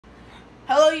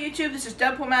Hello YouTube, this is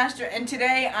Deadpool Master, and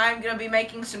today I'm going to be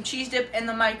making some cheese dip in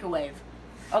the microwave.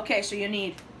 Okay, so you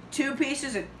need 2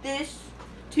 pieces of this,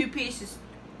 2 pieces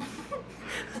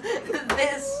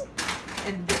this,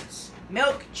 and this.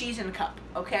 Milk, cheese, and a cup,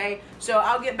 okay? So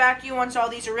I'll get back to you once all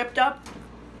these are ripped up.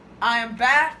 I am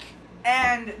back,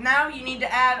 and now you need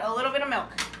to add a little bit of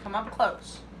milk. Come up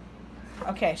close.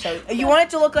 Okay, so you want it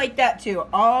to look like that too.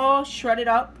 All shredded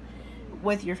up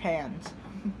with your hands.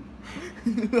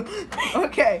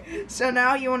 Okay, so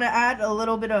now you want to add a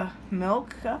little bit of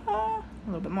milk, a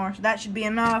little bit more. So that should be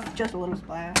enough. Just a little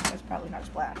splash. That's probably not a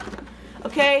splash.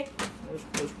 Okay,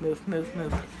 move.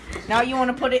 Now you want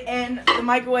to put it in the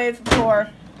microwave for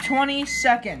 20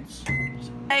 seconds.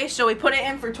 Okay, so we put it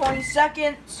in for 20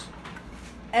 seconds,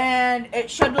 and it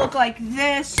should look like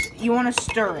this. You want to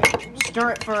stir it.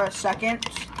 Stir it for a second.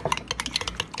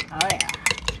 Oh yeah.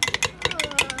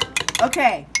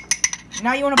 Okay.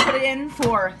 Now you want to put it in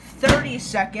for 30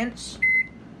 seconds.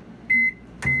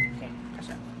 Okay, that's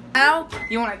it. Now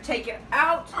you want to take it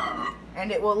out,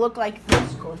 and it will look like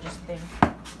this gorgeous thing.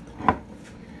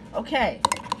 Okay.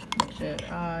 So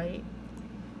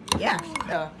yeah.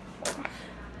 So.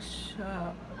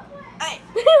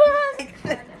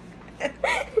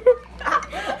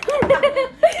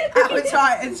 It's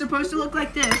hot. It's supposed to look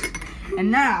like this.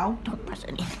 And now, don't press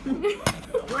anything.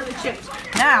 Where are the chips?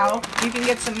 Now, you can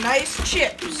get some nice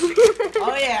chips.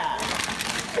 Oh, yeah.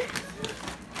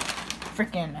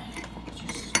 Freaking.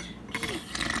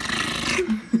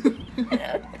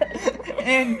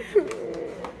 And.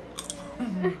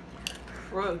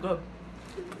 Really good.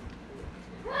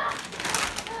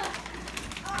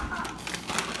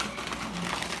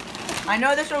 I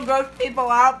know this will gross people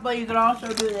out, but you can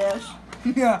also do this.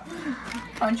 Yeah.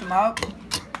 Punch them out.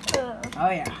 Oh,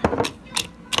 yeah.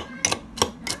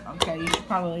 Okay, you should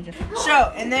probably just...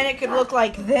 So, and then it could look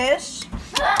like this.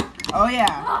 Oh,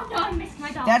 yeah. Oh, no, I missed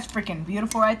my dog. That's freaking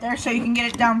beautiful right there. So you can get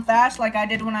it down fast like I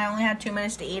did when I only had 2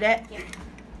 minutes to eat it. Yep.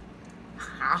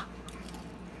 Ha.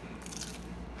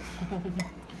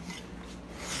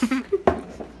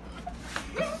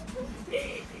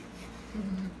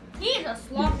 He's a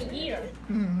sloppy eater.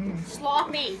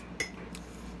 Sloppy.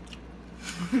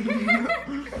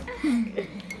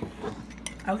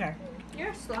 Okay. You're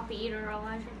a sloppy eater,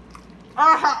 Elijah.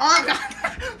 Oh, God.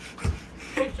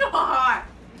 It's so hot.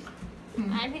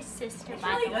 I'm his sister,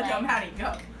 by the Let's way. tell him how to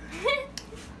go.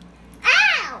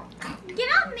 Ow! Get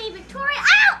off me, Victoria!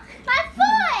 Ow! My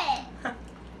foot!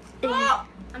 Oh.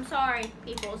 I'm sorry,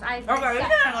 peoples. I Okay, this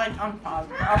is like unpause.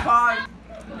 I'll pause.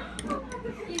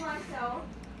 See myself.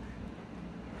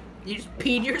 You just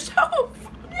peed yourself?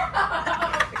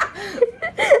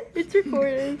 It's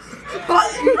recording.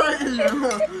 Watch it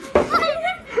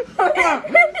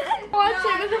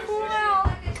with a full mouth.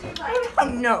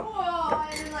 No.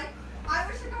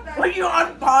 Will you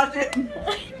unpause it?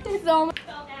 It's almost.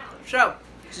 So,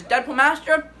 this is Deadpool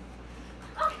Master.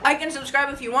 Like and subscribe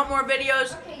if you want more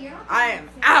videos. I am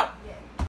out.